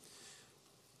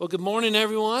Well, good morning,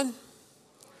 everyone,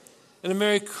 and a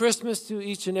Merry Christmas to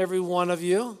each and every one of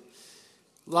you.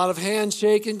 A lot of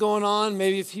handshaking going on,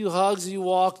 maybe a few hugs as you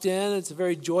walked in. It's a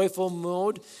very joyful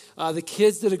mood. The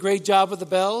kids did a great job with the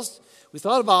bells. We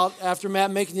thought about, after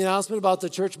Matt making the announcement about the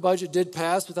church budget did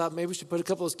pass, we thought maybe we should put a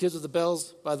couple of those kids with the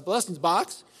bells by the blessings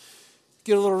box.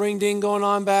 Get a little ring-ding going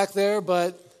on back there,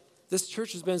 but this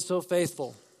church has been so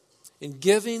faithful in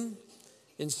giving,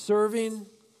 in serving,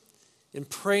 in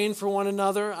praying for one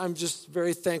another. I'm just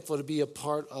very thankful to be a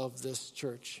part of this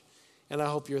church, and I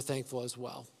hope you're thankful as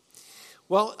well.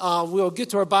 Well, we'll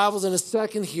get to our Bibles in a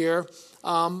second here,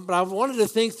 but I wanted to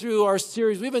think through our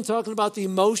series. We've been talking about the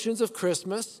emotions of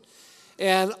Christmas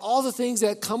and all the things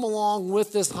that come along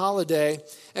with this holiday.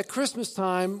 At Christmas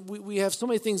time, we have so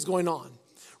many things going on.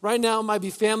 Right now, it might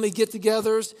be family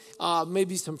get-togethers,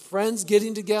 maybe some friends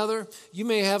getting together. You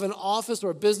may have an office or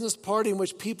a business party in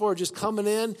which people are just coming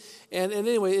in. And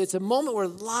anyway, it's a moment where a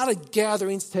lot of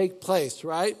gatherings take place,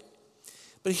 right?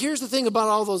 But here's the thing about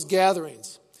all those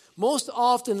gatherings. Most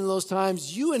often in those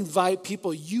times, you invite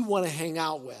people you want to hang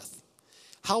out with.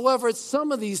 However, at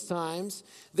some of these times,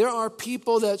 there are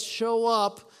people that show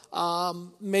up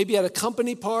maybe at a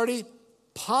company party,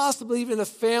 possibly even a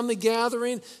family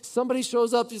gathering. Somebody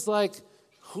shows up, it's like,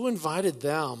 who invited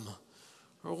them?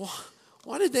 Or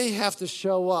why did they have to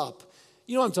show up?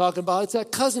 You know what I'm talking about. It's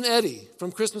that cousin Eddie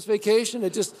from Christmas Vacation.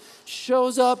 It just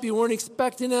shows up. You weren't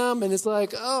expecting them, and it's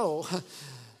like, oh,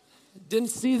 didn't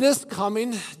see this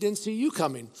coming, didn't see you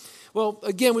coming. Well,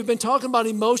 again, we've been talking about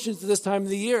emotions at this time of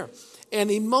the year. And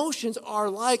emotions are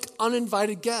like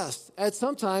uninvited guests. And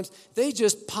sometimes they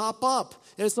just pop up.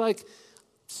 And it's like,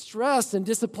 stress and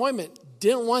disappointment,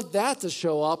 didn't want that to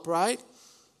show up, right?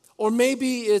 Or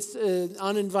maybe it's an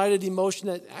uninvited emotion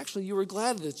that actually you were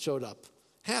glad that it showed up.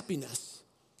 Happiness,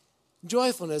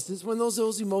 joyfulness is when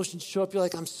those emotions show up. You're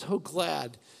like, I'm so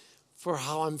glad for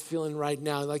how I'm feeling right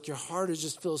now. Like your heart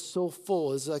just feels so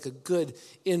full. It's like a good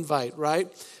invite, right?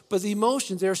 But the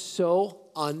emotions, they're so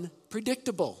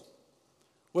unpredictable.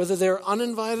 Whether they're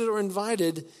uninvited or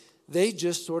invited, they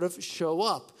just sort of show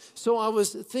up. So I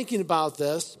was thinking about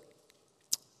this.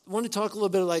 I want to talk a little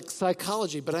bit like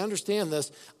psychology, but I understand this.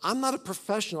 I'm not a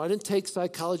professional. I didn't take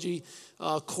psychology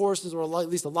courses, or at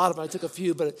least a lot of them. I took a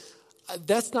few, but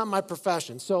that's not my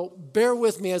profession. So bear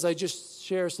with me as I just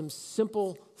share some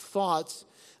simple thoughts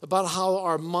about how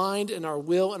our mind and our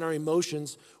will and our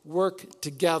emotions work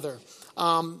together.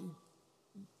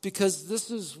 Because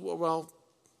this is,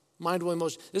 mind, will,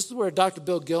 emotion. This is where Dr.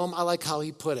 Bill Gillum, I like how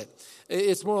he put it.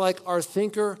 It's more like our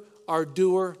thinker, our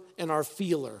doer, and our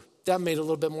feeler. That made a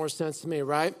little bit more sense to me,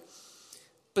 right?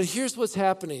 But here's what's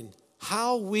happening.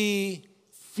 How we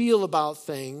feel about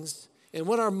things and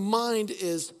what our mind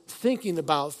is thinking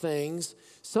about things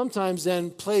sometimes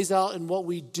then plays out in what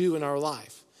we do in our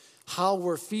life. How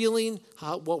we're feeling,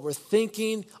 what we're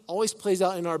thinking, always plays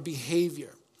out in our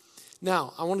behavior.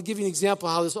 Now, I want to give you an example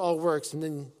of how this all works, and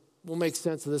then we'll make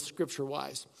sense of this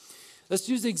scripture-wise. Let's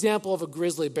use the example of a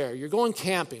grizzly bear. You're going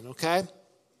camping, okay?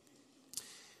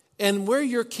 And where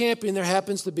you're camping, there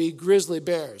happens to be grizzly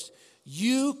bears.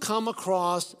 You come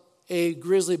across a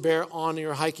grizzly bear on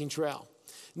your hiking trail.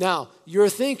 Now, you're a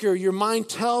thinker. Your mind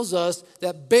tells us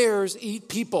that bears eat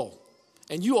people,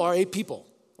 and you are a people,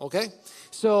 okay?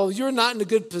 So you're not in a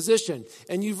good position.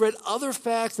 And you've read other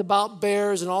facts about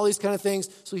bears and all these kind of things.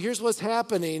 So here's what's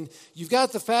happening. You've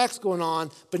got the facts going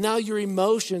on, but now your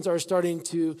emotions are starting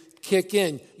to kick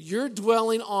in. You're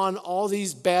dwelling on all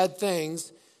these bad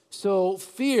things. So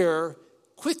fear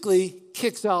quickly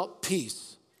kicks out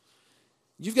peace.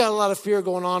 You've got a lot of fear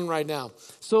going on right now.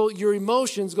 So your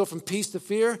emotions go from peace to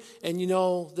fear. And you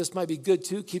know, this might be good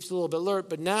too, keeps you a little bit alert.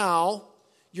 But now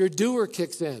your doer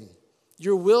kicks in.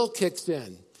 Your will kicks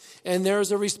in, and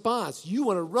there's a response. You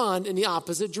want to run in the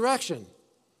opposite direction.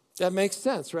 That makes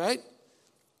sense, right?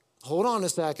 Hold on a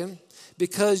second.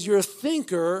 Because your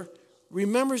thinker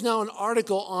remembers now an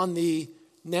article on the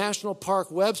National Park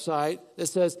website that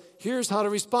says, here's how to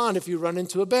respond if you run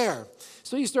into a bear.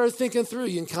 So you start thinking through.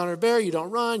 You encounter a bear, you don't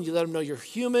run, you let them know you're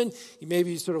human.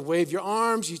 You sort of wave your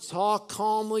arms, you talk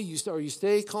calmly, you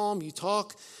stay calm, you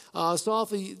talk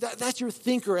softly. That's your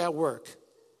thinker at work.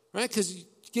 Right? Because,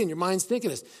 again, your mind's thinking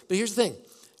this. But here's the thing.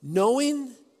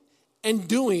 Knowing and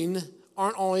doing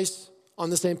aren't always on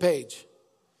the same page.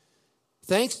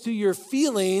 Thanks to your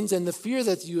feelings and the fear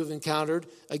that you have encountered,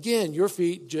 again, your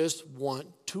feet just want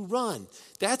to run.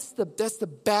 That's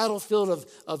the battlefield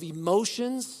of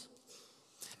emotions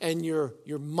and your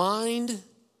mind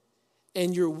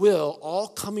and your will all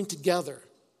coming together.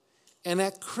 And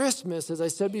at Christmas, as I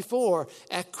said before,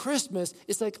 at Christmas,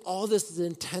 it's like all this is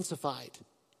intensified.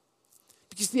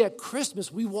 Because see, at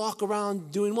Christmas, we walk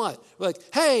around doing what? We're like,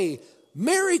 hey,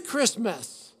 Merry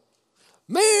Christmas.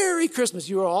 Merry Christmas.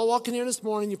 You were all walking here this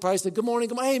morning. You probably said, good morning,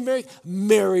 hey,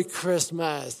 Merry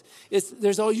Christmas.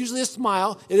 There's usually a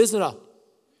smile. It isn't a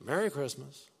Merry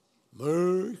Christmas.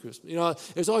 Merry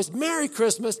Christmas. There's always Merry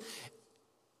Christmas.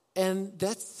 And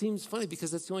that seems funny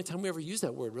because that's the only time we ever use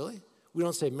that word, really. We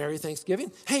don't say Merry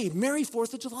Thanksgiving. Hey, Merry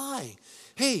 4th of July.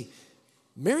 Hey,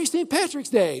 Merry St. Patrick's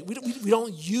Day. We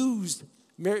don't use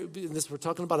Merry. We're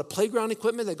talking about a playground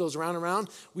equipment that goes around and around.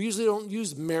 We usually don't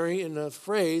use Merry in a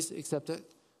phrase except at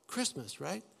Christmas,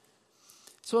 right?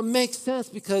 So it makes sense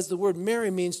because the word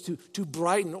Merry means to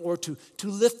brighten or to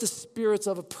lift the spirits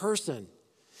of a person.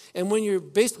 And when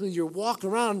you're walking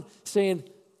around saying,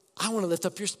 I want to lift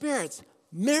up your spirits.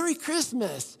 Merry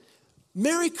Christmas.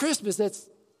 Merry Christmas. That's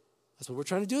what we're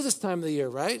trying to do this time of the year,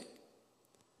 right?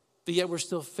 But yet we're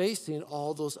still facing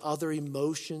all those other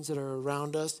emotions that are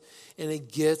around us, and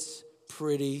it gets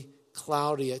pretty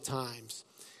cloudy at times.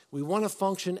 We want to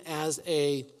function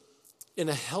in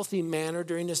a healthy manner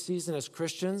during this season as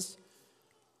Christians,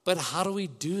 but how do we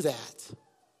do that?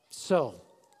 So,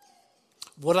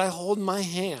 what I hold in my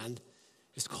hand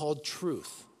is called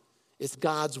truth. It's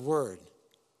God's word.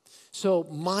 So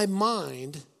my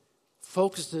mind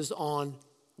focuses on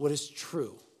what is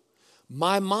true.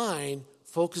 My mind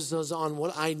focuses on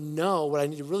what I know, what I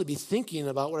need to really be thinking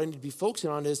about, what I need to be focusing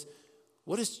on is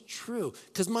what is true.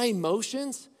 Because my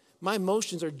emotions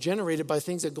are generated by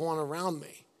things that go on around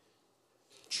me.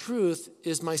 Truth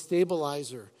is my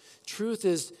stabilizer. Truth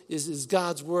is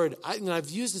God's word. I've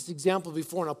used this example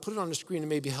before, and I'll put it on the screen and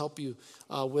maybe help you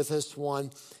with this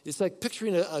one. It's like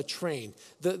picturing a train.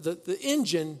 The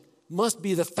engine must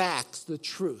be the facts, the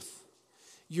truth.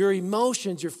 Your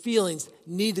emotions, your feelings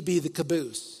need to be the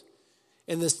caboose.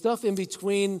 And the stuff in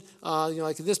between,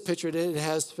 like in this picture, it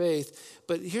has faith.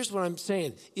 But here's what I'm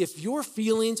saying. If your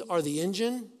feelings are the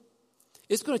engine,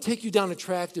 it's going to take you down a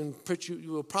track and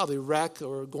you will probably wreck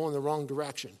or go in the wrong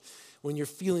direction when your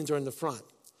feelings are in the front.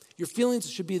 Your feelings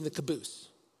should be in the caboose.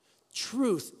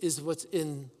 Truth is what's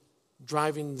in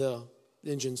driving the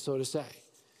engine, so to say.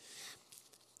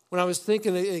 When I was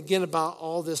thinking again about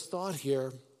all this thought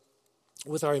here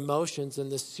with our emotions and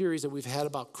this series that we've had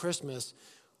about Christmas,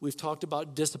 we've talked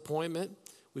about disappointment,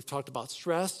 we've talked about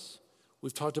stress,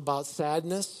 we've talked about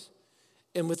sadness,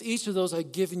 and with each of those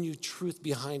I've given you truth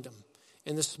behind them.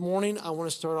 And this morning I want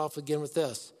to start off again with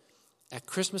this. At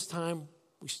Christmas time,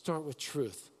 we start with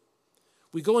truth.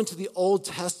 We go into the Old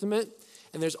Testament,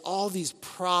 and there's all these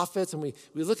prophets, and we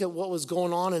look at what was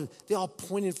going on, and they all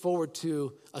pointed forward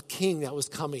to a king that was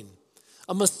coming,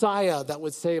 a Messiah that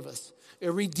would save us,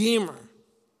 a Redeemer.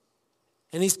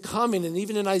 And he's coming, and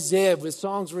even in Isaiah, with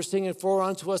songs we're singing, for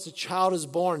unto us a child is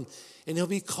born, and he'll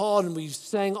be called, and we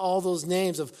sang all those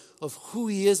names of who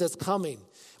he is that's coming.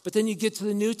 But then you get to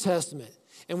the New Testament,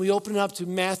 and we open it up to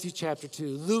Matthew chapter 2,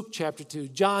 Luke chapter 2,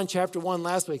 John chapter 1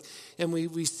 last week, and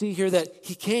we see here that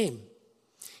he came.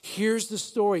 Here's the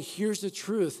story, here's the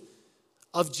truth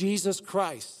of Jesus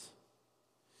Christ.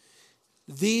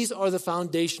 These are the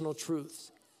foundational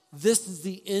truths. This is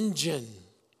the engine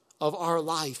of our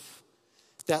life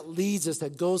that leads us,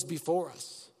 that goes before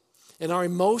us. And our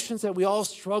emotions that we all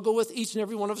struggle with, each and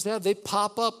every one of us have, they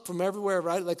pop up from everywhere,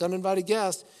 right? Like uninvited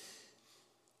guests.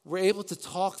 We're able to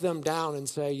talk them down and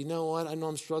say, you know what, I know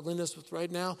I'm struggling with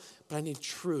right now, but I need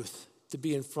truth to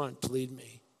be in front to lead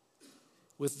me.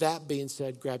 With that being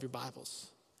said, grab your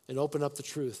Bibles and open up the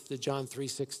truth to John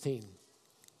 3:16.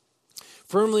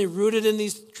 Firmly rooted in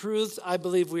these truths, I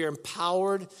believe we are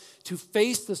empowered to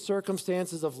face the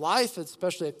circumstances of life,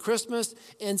 especially at Christmas,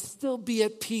 and still be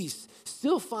at peace,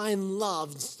 still find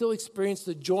love, and still experience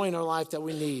the joy in our life that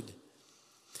we need.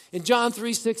 In John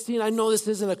 3:16, I know this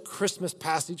isn't a Christmas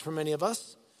passage for many of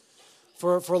us.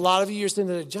 For a lot of you, you're saying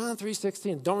that John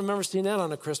 3:16, don't remember seeing that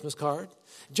on a Christmas card.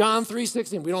 John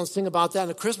 3:16, we don't sing about that in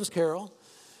a Christmas carol.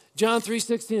 John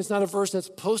 3:16 is not a verse that's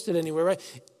posted anywhere,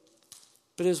 right?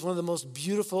 But it is one of the most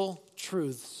beautiful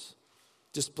truths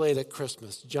displayed at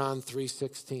Christmas, John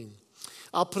 3:16.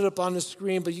 I'll put it up on the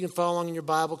screen, but you can follow along in your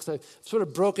Bible because I sort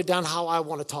of broke it down how I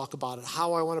want to talk about it,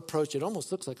 how I want to approach it. It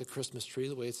almost looks like a Christmas tree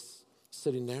the way it's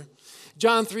sitting there.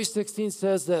 John 3:16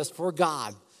 says this, for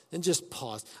God, and just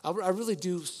pause. I really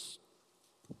do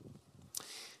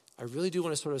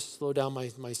want to sort of slow down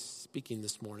my speaking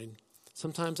this morning.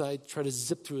 Sometimes I try to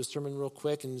zip through a sermon real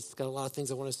quick, and it's got a lot of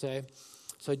things I want to say.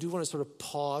 So I do want to sort of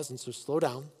pause and sort of slow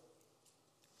down.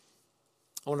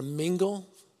 I want to mingle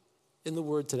in the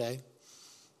Word today.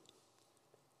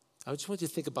 I just want you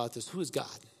to think about this. Who is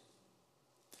God?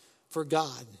 For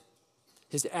God,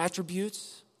 his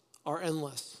attributes are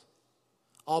endless.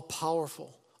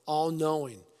 all-powerful,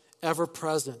 all-knowing,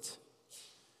 ever-present.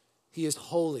 He is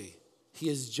holy. He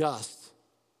is just.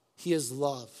 He is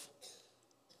love.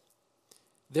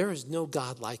 There is no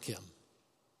God like him.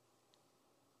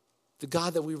 The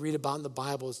God that we read about in the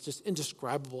Bible is just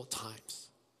indescribable at times.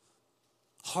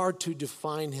 Hard to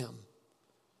define him.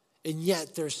 And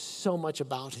yet there's so much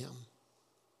about him.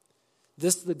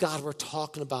 This is the God we're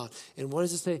talking about. And what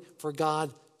does it say? For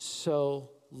God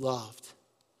so loved.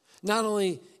 Not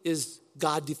only is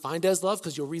God defined as love,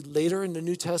 because you'll read later in the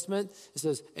New Testament, it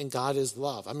says, and God is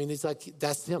love. I mean, it's like,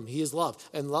 that's him. He is love.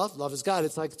 And love is God.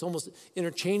 It's like, it's almost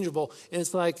interchangeable. And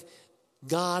it's like,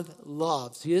 God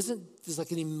loves. He isn't just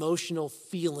like an emotional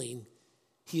feeling.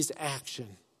 He is action.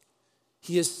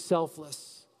 He is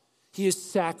selfless. He is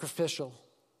sacrificial.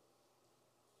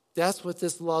 That's what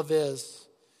this love is.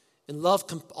 And love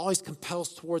always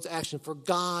compels towards action. For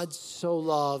God so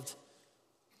loved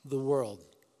the world.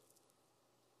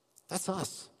 That's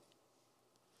us.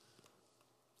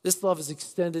 This love is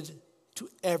extended to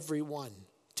everyone,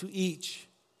 to each,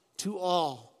 to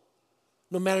all.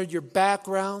 No matter your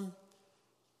background,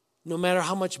 no matter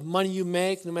how much money you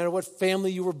make, no matter what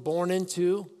family you were born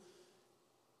into,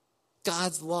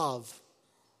 God's love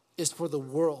is for the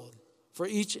world, for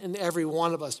each and every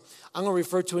one of us. I'm going to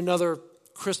refer to another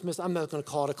Christmas. I'm not going to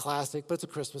call it a classic, but it's a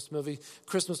Christmas movie,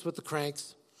 Christmas with the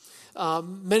Cranks.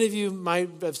 Many of you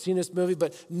might have seen this movie,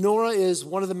 but Nora is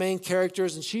one of the main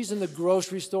characters, and she's in the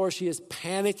grocery store. She is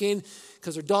panicking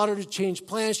because her daughter had changed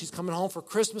plans. She's coming home for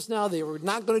Christmas now. They were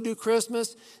not going to do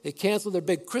Christmas. They canceled their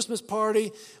big Christmas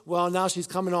party. Well, now she's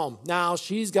coming home. Now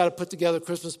she's got to put together a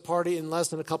Christmas party in less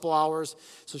than a couple hours.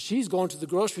 So she's going to the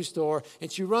grocery store,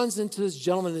 and she runs into this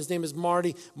gentleman. His name is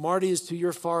Marty. Marty is to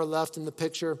your far left in the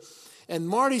picture. And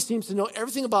Marty seems to know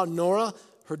everything about Nora,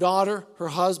 her daughter, her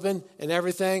husband, and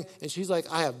everything. And she's like,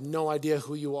 I have no idea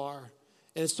who you are.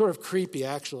 And it's sort of creepy,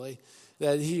 actually,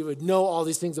 that he would know all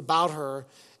these things about her.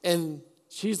 And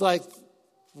she's like,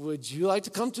 would you like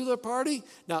to come to the party?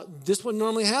 Now, this wouldn't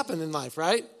normally happen in life,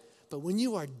 right? But when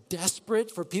you are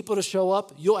desperate for people to show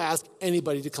up, you'll ask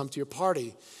anybody to come to your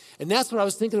party. And that's what I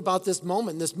was thinking about this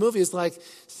moment in this movie. It's like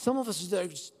some of us are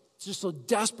just so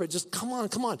desperate. Just come on.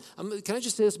 Can I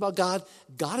just say this about God?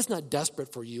 God is not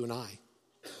desperate for you and I.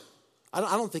 I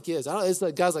don't think he is. It's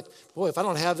like God's like, boy, if I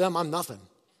don't have them, I'm nothing.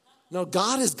 No,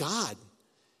 God is God.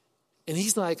 And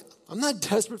he's like, I'm not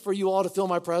desperate for you all to feel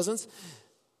my presence,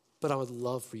 but I would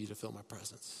love for you to feel my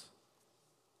presence.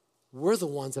 We're the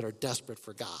ones that are desperate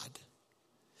for God.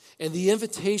 And the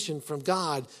invitation from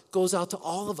God goes out to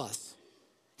all of us.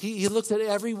 He looks at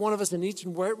every one of us and each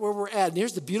and where we're at. And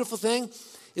here's the beautiful thing.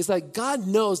 It's like God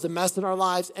knows the mess in our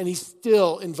lives, and he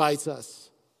still invites us.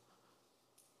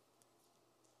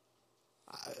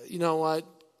 You know what?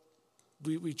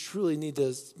 We truly need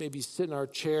to maybe sit in our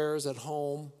chairs at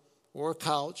home or a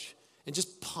couch and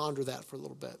just ponder that for a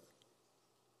little bit.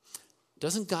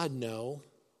 Doesn't God know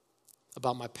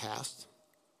about my past?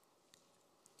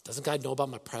 Doesn't God know about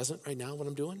my present right now, what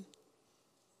I'm doing?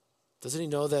 Doesn't he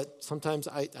know that sometimes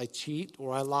I cheat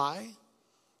or I lie?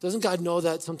 Doesn't God know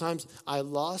that sometimes I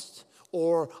lust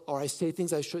or I say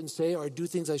things I shouldn't say, or I do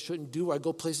things I shouldn't do, or I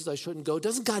go places I shouldn't go?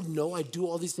 Doesn't God know I do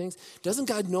all these things? Doesn't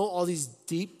God know all these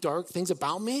deep, dark things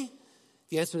about me?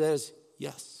 The answer to that is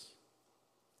yes.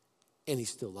 And he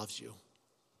still loves you.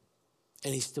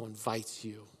 And he still invites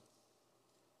you.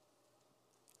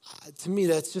 To me,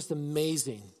 that's just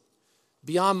amazing.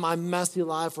 Beyond my messy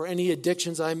life or any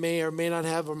addictions I may or may not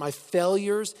have or my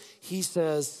failures, he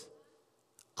says,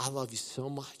 I love you so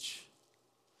much.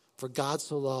 For God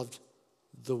so loved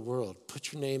the world.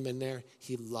 Put your name in there.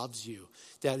 He loves you.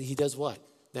 That he does what?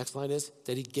 Next line is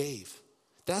that he gave.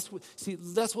 That's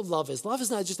what love is. Love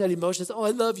is not just that emotion. It's, oh, I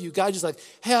love you. God just like,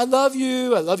 hey, I love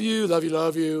you. I love you, love you,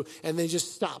 love you. And then he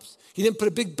just stops. He didn't put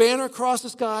a big banner across the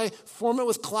sky, form it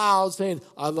with clouds saying,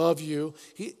 I love you.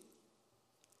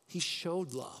 He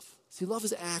showed love. See, love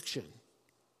is action.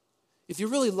 If you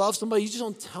really love somebody, you just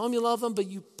don't tell them you love them, but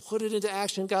you put it into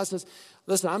action. God says,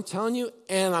 listen, I'm telling you,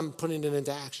 and I'm putting it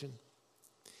into action.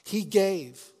 He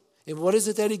gave. And what is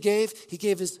it that he gave? He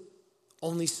gave his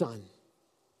only son.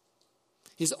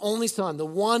 His only son, the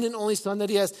one and only son that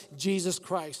he has, Jesus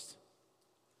Christ.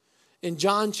 In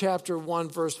John chapter 1,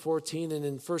 verse 14, and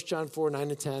in 1 John 4, 9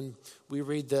 and 10, we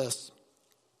read this.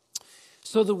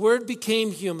 So the Word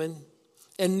became human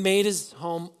and made his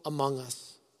home among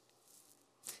us.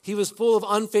 He was full of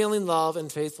unfailing love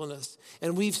and faithfulness.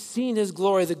 And we've seen his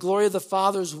glory, the glory of the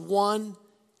Father's one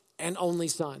and only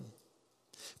Son.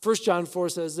 1 John 4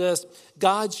 says this,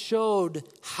 God showed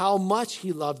how much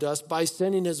he loved us by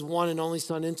sending his one and only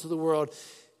Son into the world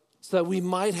so that we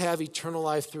might have eternal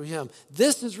life through him.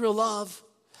 This is real love.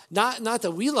 Not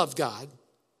that we loved God,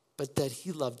 but that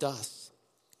he loved us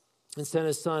and sent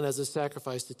his son as a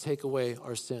sacrifice to take away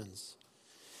our sins.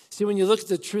 See, when you look at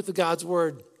the truth of God's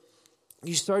word,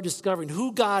 you start discovering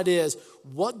who God is,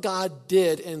 what God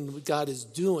did, and what God is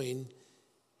doing,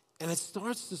 and it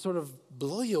starts to sort of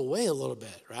blow you away a little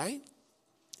bit, right?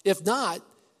 If not,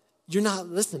 you're not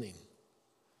listening.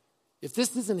 If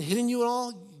this isn't hitting you at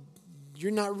all,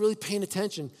 you're not really paying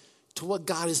attention to what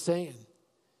God is saying.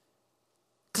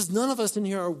 Because none of us in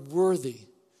here are worthy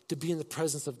to be in the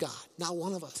presence of God. Not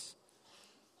one of us.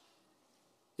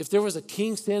 If there was a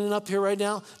king standing up here right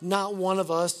now, not one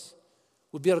of us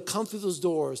would be able to come through those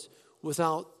doors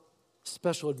without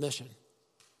special admission.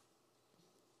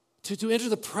 To enter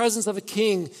the presence of a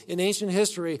king in ancient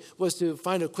history was to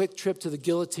find a quick trip to the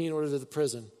guillotine or to the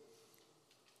prison.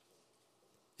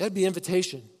 That'd be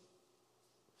invitation.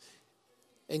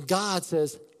 And God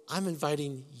says, I'm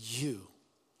inviting you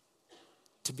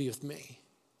to be with me.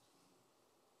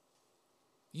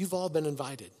 You've all been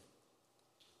invited.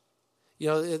 You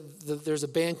know, there's a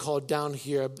band called Down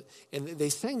Here, and they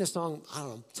sang this song, I don't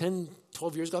know, 10,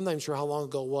 12 years ago. I'm not even sure how long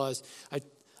ago it was.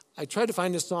 I tried to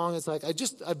find this song. It's like,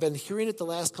 I've been hearing it the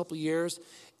last couple of years,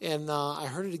 and I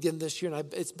heard it again this year,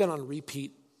 and it's been on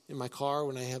repeat in my car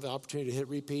when I have the opportunity to hit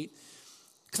repeat.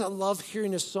 Because I love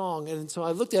hearing this song. And so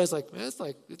I looked at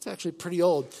it, it's actually pretty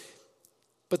old.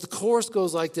 But the chorus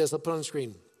goes like this. I'll put it on the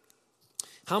screen.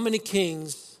 How many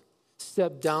kings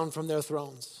stepped down from their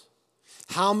thrones?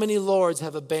 How many lords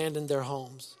have abandoned their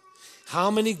homes?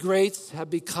 How many greats have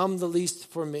become the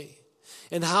least for me?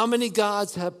 And how many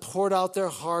gods have poured out their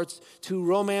hearts to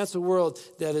romance a world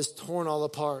that is torn all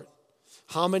apart?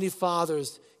 How many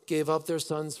fathers gave up their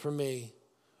sons for me?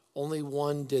 Only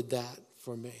one did that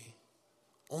for me.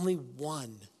 Only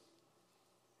one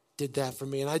did that for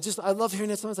me. And I love hearing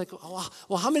that song. It's like, oh,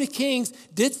 well, how many kings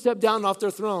did step down off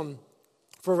their throne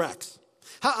for X?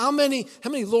 How many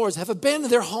lords have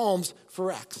abandoned their homes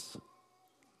for X?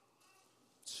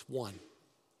 Just one.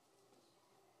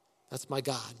 That's my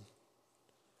God.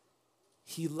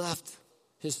 He left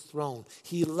his throne.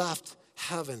 He left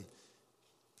heaven.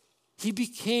 He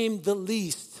became the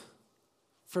least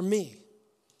for me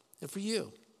and for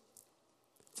you.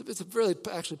 It's a really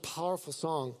actually powerful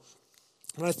song.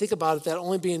 When I think about it, that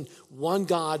only being one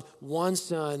God, one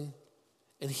Son,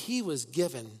 and he was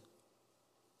given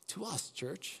to us,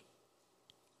 church.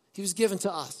 He was given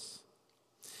to us.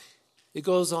 It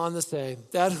goes on to say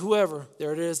that whoever,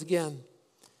 there it is again,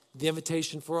 the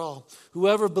invitation for all,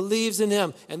 whoever believes in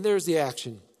him, and there's the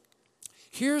action.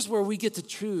 Here's where we get to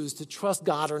choose to trust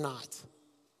God or not.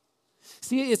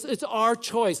 See, it's our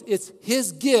choice. It's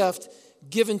his gift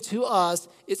given to us.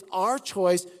 It's our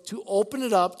choice to open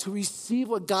it up, to receive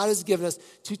what God has given us,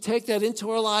 to take that into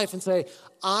our life and say,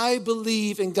 I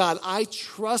believe in God. I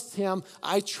trust him.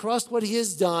 I trust what he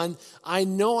has done. I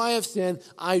know I have sinned.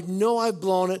 I know I've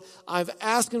blown it. I'm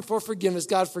asking for forgiveness.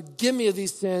 God, forgive me of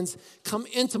these sins. Come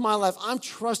into my life. I'm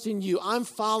trusting you. I'm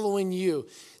following you.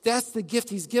 That's the gift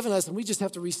he's given us, and we just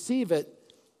have to receive it.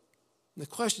 And the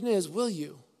question is, will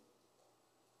you?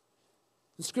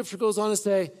 And Scripture goes on to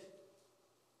say,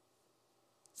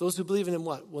 those who believe in him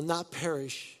what? Will not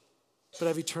perish, but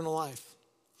have eternal life.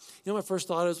 You know, my first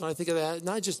thought is when I think of that,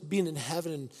 not just being in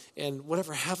heaven and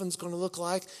whatever heaven's going to look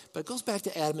like, but it goes back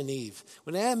to Adam and Eve.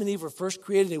 When Adam and Eve were first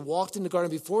created, they walked in the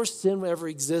garden before sin ever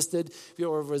existed,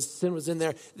 or sin was in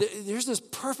there. There's this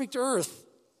perfect earth.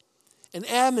 And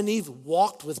Adam and Eve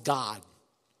walked with God.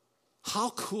 How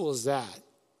cool is that?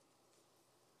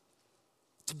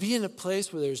 To be in a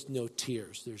place where there's no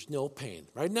tears, there's no pain.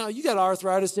 Right now, you got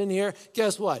arthritis in here.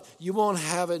 Guess what? You won't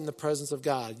have it in the presence of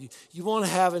God. You won't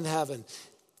have it in heaven.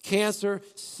 Cancer,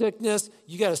 sickness,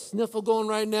 you got a sniffle going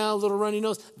right now, a little runny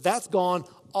nose. That's gone.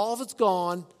 All of it's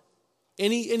gone.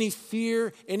 Any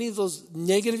fear, any of those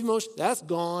negative emotions, that's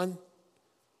gone.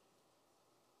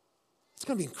 It's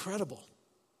going to be incredible.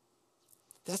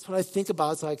 That's what I think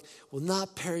about. It's like, will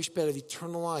not perish, but have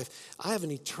eternal life. I have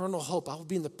an eternal hope. I will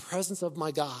be in the presence of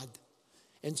my God.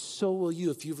 And so will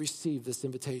you if you've received this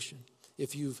invitation,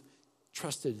 if you've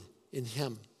trusted in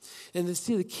him. And to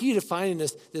see the key to finding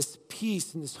this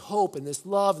peace and this hope and this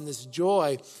love and this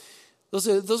joy, those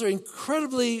are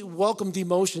incredibly welcomed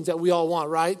emotions that we all want,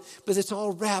 right? But it's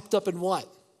all wrapped up in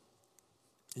what?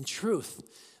 In truth.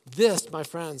 This, my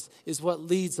friends, is what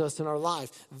leads us in our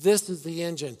life. This is the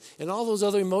engine. And all those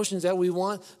other emotions that we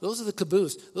want, those are the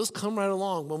caboose. Those come right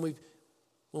along when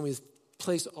we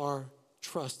place our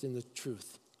trust in the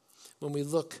truth. When we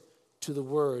look to the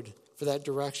word for that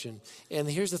direction. And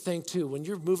here's the thing too, when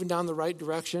you're moving down the right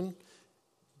direction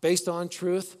based on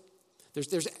truth,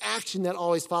 There's action that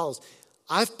always follows.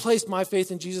 I've placed my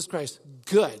faith in Jesus Christ.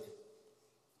 Good.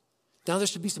 Now there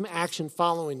should be some action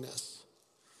following this.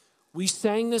 We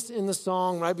sang this in the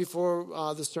song right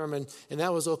before the sermon, and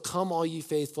that was, "Oh, come all ye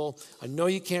faithful." I know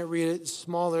you can't read it.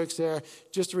 Small lyrics there.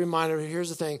 Just a reminder, here's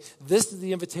the thing. This is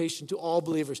the invitation to all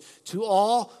believers, to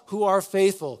all who are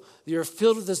faithful. You're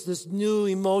filled with this new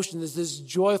emotion, this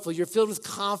joyful. You're filled with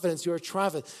confidence. You're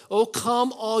triumphant. Oh,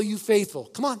 come all you faithful.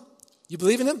 Come on. You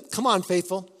believe in him? Come on,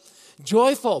 faithful.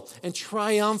 Joyful and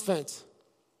triumphant.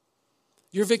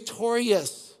 You're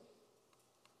victorious.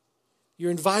 You're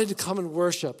invited to come and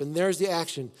worship, and there's the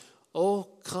action. Oh,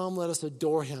 come, let us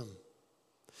adore him.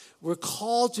 We're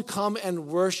called to come and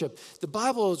worship. The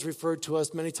Bible is referred to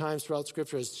us many times throughout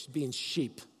Scripture as being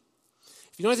sheep.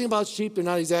 If you know anything about sheep, they're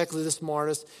not exactly the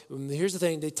smartest. Here's the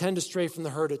thing, they tend to stray from the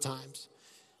herd at times.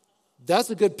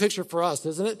 That's a good picture for us,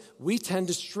 isn't it? We tend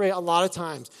to stray a lot of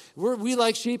times. We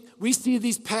like sheep, we see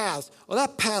these paths. Oh,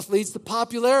 that path leads to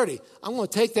popularity. I'm going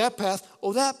to take that path.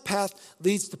 Oh, that path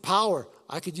leads to power.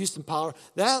 I could use some power.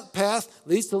 That path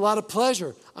leads to a lot of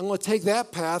pleasure. I'm going to take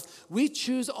that path. We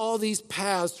choose all these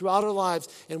paths throughout our lives.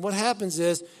 And what happens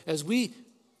is, as we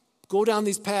go down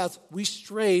these paths, we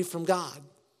stray from God.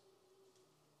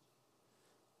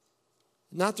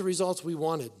 Not the results we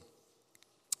wanted.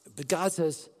 But God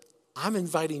says, I'm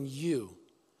inviting you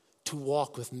to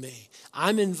walk with me.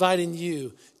 I'm inviting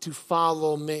you to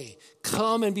follow me.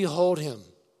 Come and behold him.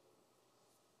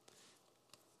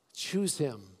 Choose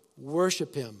him.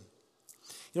 Worship him.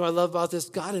 You know what I love about this?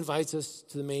 God invites us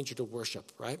to the manger to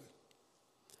worship, right?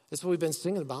 That's what we've been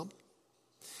singing about.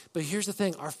 But here's the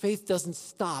thing. Our faith doesn't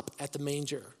stop at the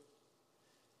manger.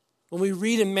 When we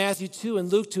read in Matthew 2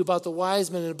 and Luke 2 about the wise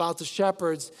men and about the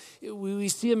shepherds, we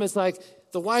see them as like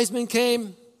the wise men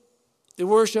came, they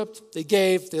worshiped, they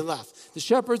gave, they left. The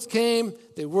shepherds came,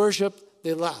 they worshiped,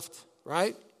 they left,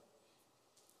 right?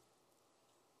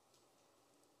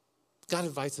 God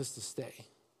invites us to stay.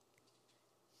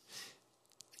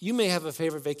 You may have a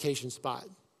favorite vacation spot.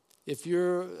 If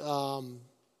you're,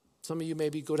 some of you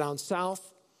maybe go down south,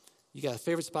 you got a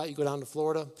favorite spot, you go down to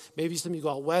Florida. Maybe some of you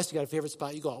go out west, you got a favorite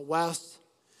spot, you go out west.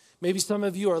 Maybe some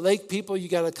of you are lake people, you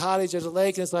got a cottage at a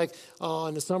lake, and it's like, oh,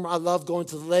 in the summer, I love going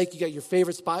to the lake. You got your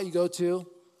favorite spot you go to.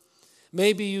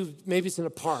 Maybe it's in a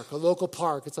park, a local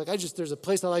park. It's like, there's a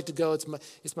place I like to go.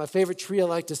 It's my favorite tree I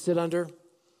like to sit under.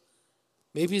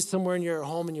 Maybe it's somewhere in your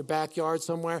home, in your backyard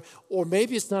somewhere. Or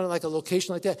maybe it's not like a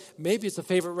location like that. Maybe it's a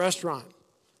favorite restaurant.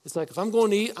 It's like, if I'm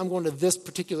going to eat, I'm going to this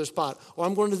particular spot. Or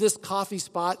I'm going to this coffee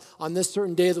spot on this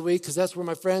certain day of the week because that's where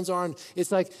my friends are. And it's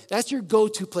like, that's your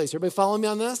go-to place. Everybody follow me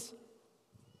on this?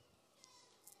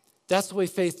 That's the way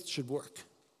faith should work.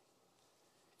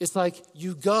 It's like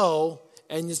you go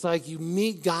and it's like you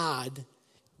meet God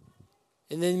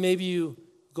and then maybe you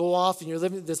go off and you're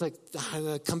living, it's like, I'm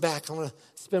going to come back. I want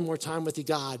to spend more time with you,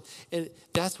 God. And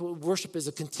that's what worship is,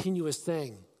 a continuous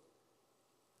thing.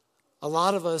 A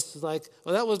lot of us is like,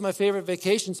 well, that was my favorite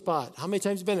vacation spot. How many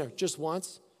times have you been there? Just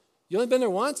once? You only been there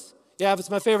once? Yeah, but it's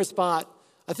my favorite spot.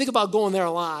 I think about going there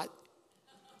a lot.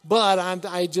 But I'm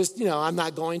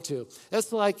not going to.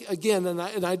 That's like, again,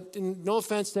 and no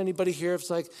offense to anybody here. It's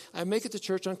like, I make it to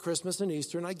church on Christmas and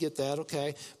Easter, and I get that,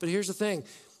 okay. But here's the thing.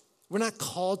 We're not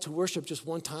called to worship just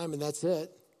one time and that's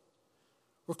it.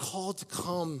 We're called to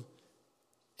come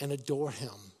and adore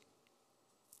him.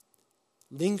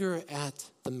 Linger at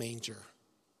the manger.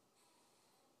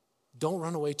 Don't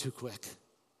run away too quick.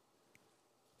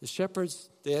 The shepherds,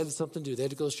 they had something to do. They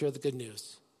had to go share the good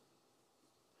news.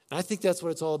 And I think that's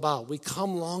what it's all about. We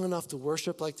come long enough to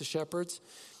worship like the shepherds,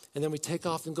 and then we take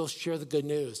off and go share the good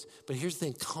news. But here's the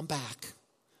thing, come back.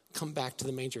 Come back to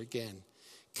the manger again.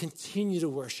 Continue to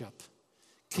worship.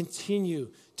 Continue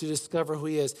to discover who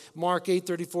he is. Mark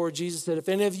 8:34, Jesus said, if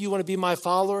any of you want to be my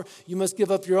follower, you must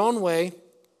give up your own way.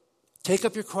 Take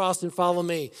up your cross and follow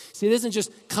me. See, it isn't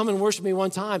just come and worship me one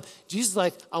time. Jesus is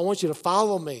like, I want you to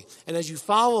follow me. And as you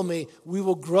follow me, we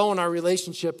will grow in our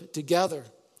relationship together.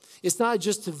 It's not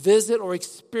just to visit or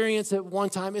experience it one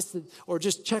time, or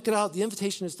just check it out. The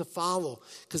invitation is to follow,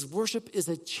 because worship is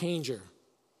a changer.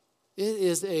 It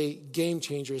is a game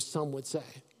changer, as some would say.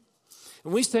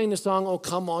 And we sang the song, Oh,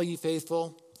 Come All Ye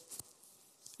Faithful.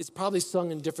 It's probably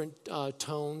sung in different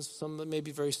tones. Some may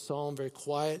be very solemn, very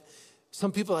quiet.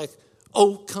 Some people are like,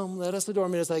 oh, come, let us adore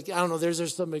him. It's like, I don't know,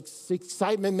 there's some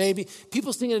excitement maybe.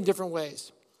 People sing it in different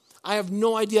ways. I have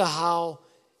no idea how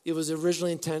it was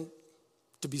originally intended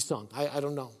to be sung. I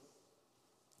don't know.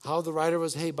 How the writer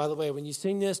was, hey, by the way, when you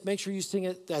sing this, make sure you sing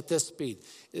it at this speed.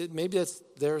 Maybe that's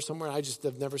there somewhere. I just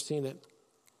have never seen it.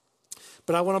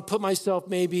 But I want to put myself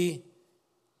maybe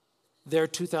there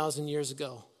 2,000 years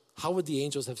ago. how would the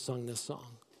angels have sung this song?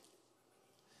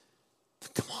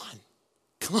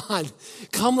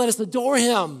 Come, let us adore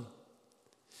him.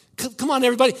 Come on,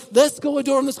 everybody, let's go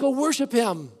adore him, let's go worship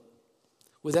him.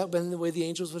 Would that have been the way the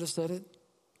angels would have said it?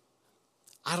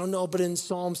 I don't know, but in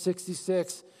Psalm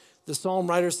 66, the psalm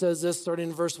writer says this, starting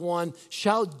in verse 1,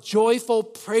 shout joyful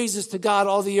praises to God,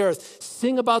 all the earth.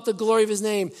 Sing about the glory of his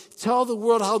name. Tell the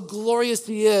world how glorious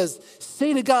he is.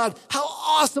 Say to God, how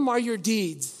awesome are your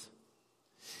deeds.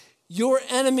 Your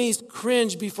enemies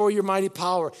cringe before your mighty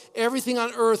power. Everything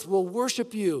on earth will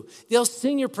worship you. They'll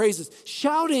sing your praises,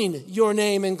 shouting your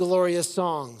name in glorious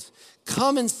songs.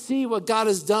 Come and see what God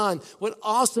has done, what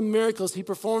awesome miracles he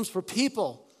performs for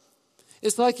people.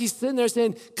 It's like he's sitting there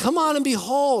saying, come on and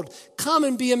behold. Come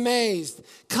and be amazed.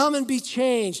 Come and be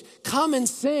changed. Come and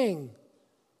sing.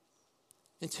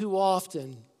 And too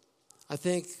often, I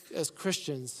think as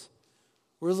Christians,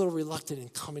 we're a little reluctant in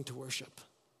coming to worship.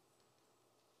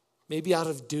 Maybe out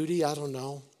of duty, I don't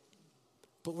know.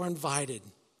 But we're invited.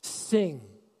 Sing,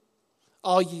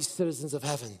 all ye citizens of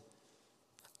heaven.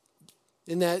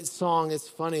 In that song, it's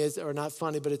funny, or not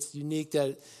funny, but it's unique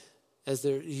that he's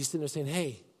sitting there saying,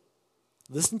 hey,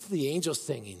 listen to the angels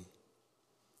singing.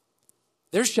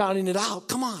 They're shouting it out.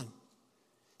 Come on.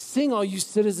 Sing, all you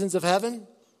citizens of heaven.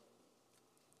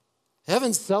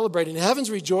 Heaven's celebrating.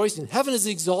 Heaven's rejoicing. Heaven is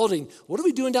exalting. What are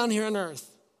we doing down here on earth?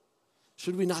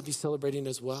 Should we not be celebrating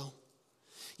as well?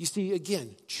 You see,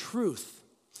 again, truth.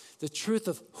 The truth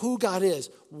of who God is,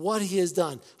 what he has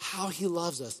done, how he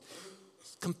loves us,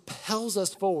 compels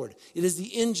us forward. It is the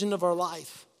engine of our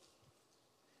life.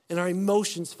 And our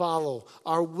emotions follow.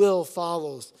 Our will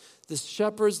follows. The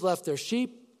shepherds left their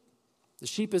sheep. The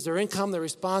sheep is their income, their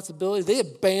responsibility. They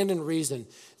abandoned reason.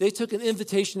 They took an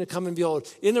invitation to come and behold.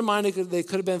 In their mind, they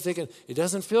could have been thinking, it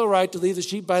doesn't feel right to leave the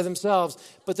sheep by themselves.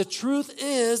 But the truth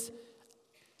is,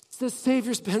 the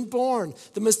Savior's been born.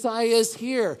 The Messiah is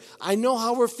here. I know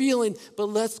how we're feeling, but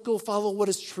let's go follow what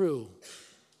is true.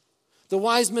 The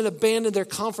wise men abandoned their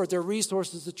comfort, their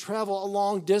resources to travel a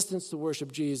long distance to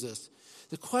worship Jesus.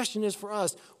 The question is for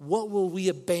us, what will we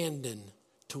abandon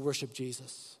to worship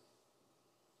Jesus?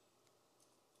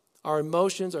 Our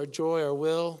emotions, our joy, our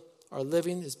will, our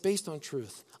living is based on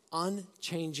truth.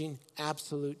 Unchanging,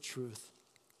 absolute truth.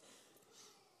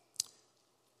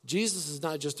 Jesus is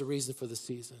not just a reason for the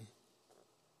season.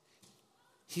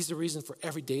 He's the reason for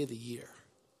every day of the year.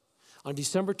 On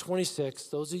December 26th,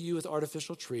 those of you with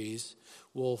artificial trees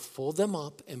will fold them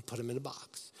up and put them in a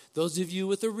box. Those of you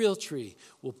with a real tree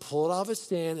will pull it off its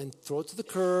stand and throw it to the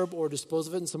curb or dispose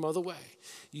of it in some other way.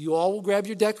 You all will grab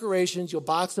your decorations, you'll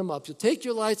box them up. You'll take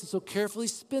your lights and so carefully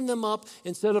spin them up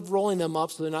instead of rolling them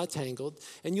up so they're not tangled.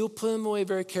 And you'll put them away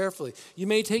very carefully. You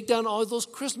may take down all those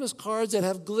Christmas cards that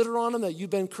have glitter on them that you've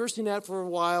been cursing at for a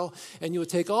while. And you'll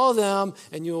take all of them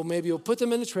and you'll put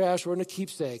them in the trash or in a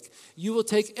keepsake. You will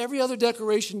take every other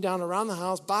decoration down around the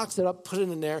house, box it up, put it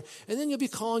in there. And then you'll be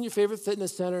calling your favorite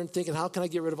fitness center and thinking, how can I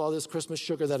get rid of all this Christmas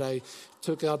sugar that I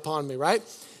took upon me, right?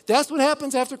 That's what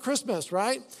happens after Christmas,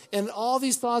 right? And all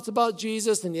these thoughts about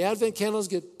Jesus and the Advent candles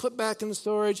get put back in the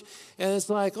storage. And it's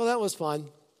like, oh, that was fun.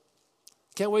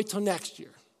 Can't wait till next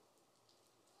year.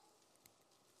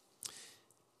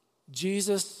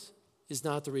 Jesus is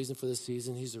not the reason for the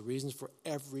season. He's the reason for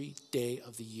every day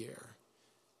of the year.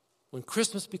 When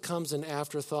Christmas becomes an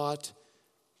afterthought,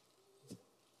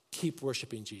 keep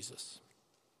worshiping Jesus.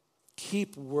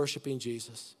 Keep worshiping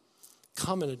Jesus.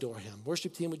 Come and adore him.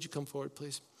 Worship team, would you come forward,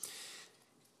 please?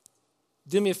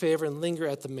 Do me a favor and linger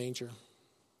at the manger.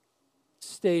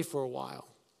 Stay for a while.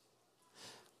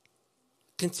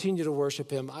 Continue to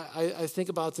worship him. I think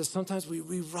about this. Sometimes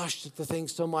we rush to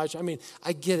things so much. I mean,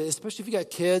 I get it, especially if you got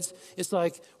kids. It's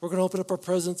like, we're going to open up our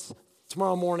presents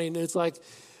tomorrow morning, and it's like,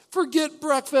 forget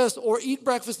breakfast or eat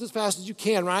breakfast as fast as you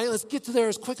can, right? Let's get to there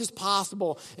as quick as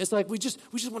possible. It's like we just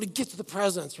want to get to the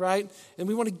presents, right? And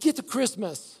we want to get to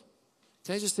Christmas.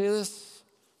 Can I just say this?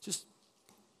 Just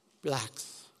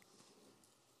relax.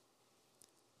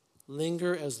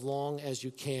 Linger as long as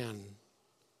you can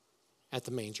at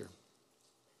the manger.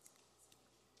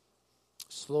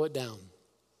 Slow it down.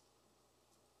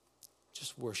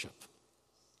 Just worship.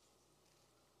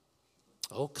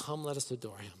 Oh, come, let us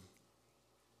adore him.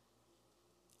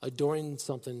 Adoring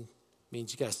something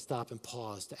means you got to stop and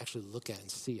pause to actually look at it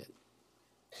and see it,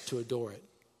 to adore it.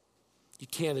 You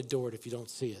can't adore it if you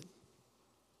don't see it.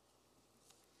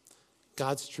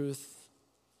 God's truth,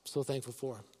 I'm so thankful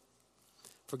for.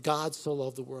 For God so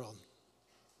loved the world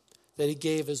that he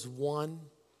gave his one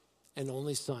and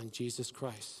only Son, Jesus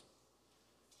Christ,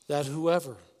 that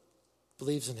whoever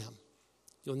believes in him,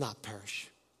 you'll not perish,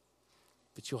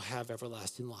 but you'll have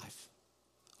everlasting life.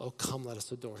 Oh, come, let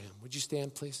us adore him. Would you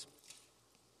stand, please?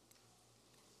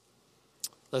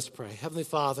 Let's pray. Heavenly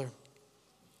Father,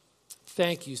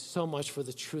 thank you so much for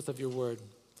the truth of your word.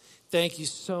 Thank you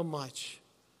so much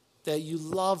that you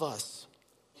love us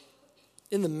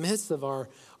in the midst of our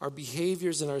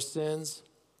behaviors and our sins,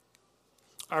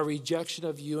 our rejection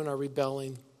of you and our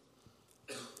rebelling.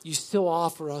 You still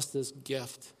offer us this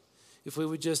gift if we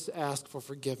would just ask for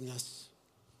forgiveness.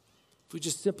 If we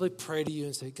just simply pray to you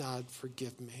and say, God,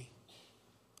 forgive me.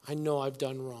 I know I've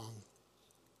done wrong,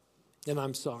 and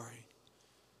I'm sorry.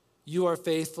 You are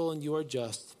faithful and you are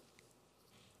just.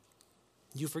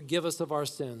 You forgive us of our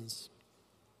sins,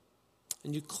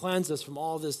 and you cleanse us from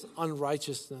all this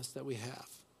unrighteousness that we have,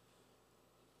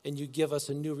 and you give us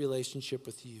a new relationship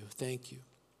with you. Thank you.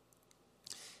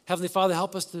 Heavenly Father,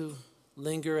 help us to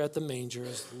linger at the manger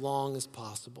as long as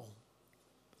possible,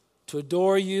 to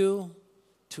adore you,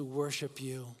 to worship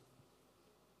you.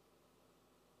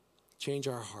 Change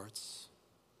our hearts.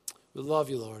 We love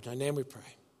you, Lord. In thy name we pray.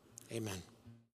 Amen.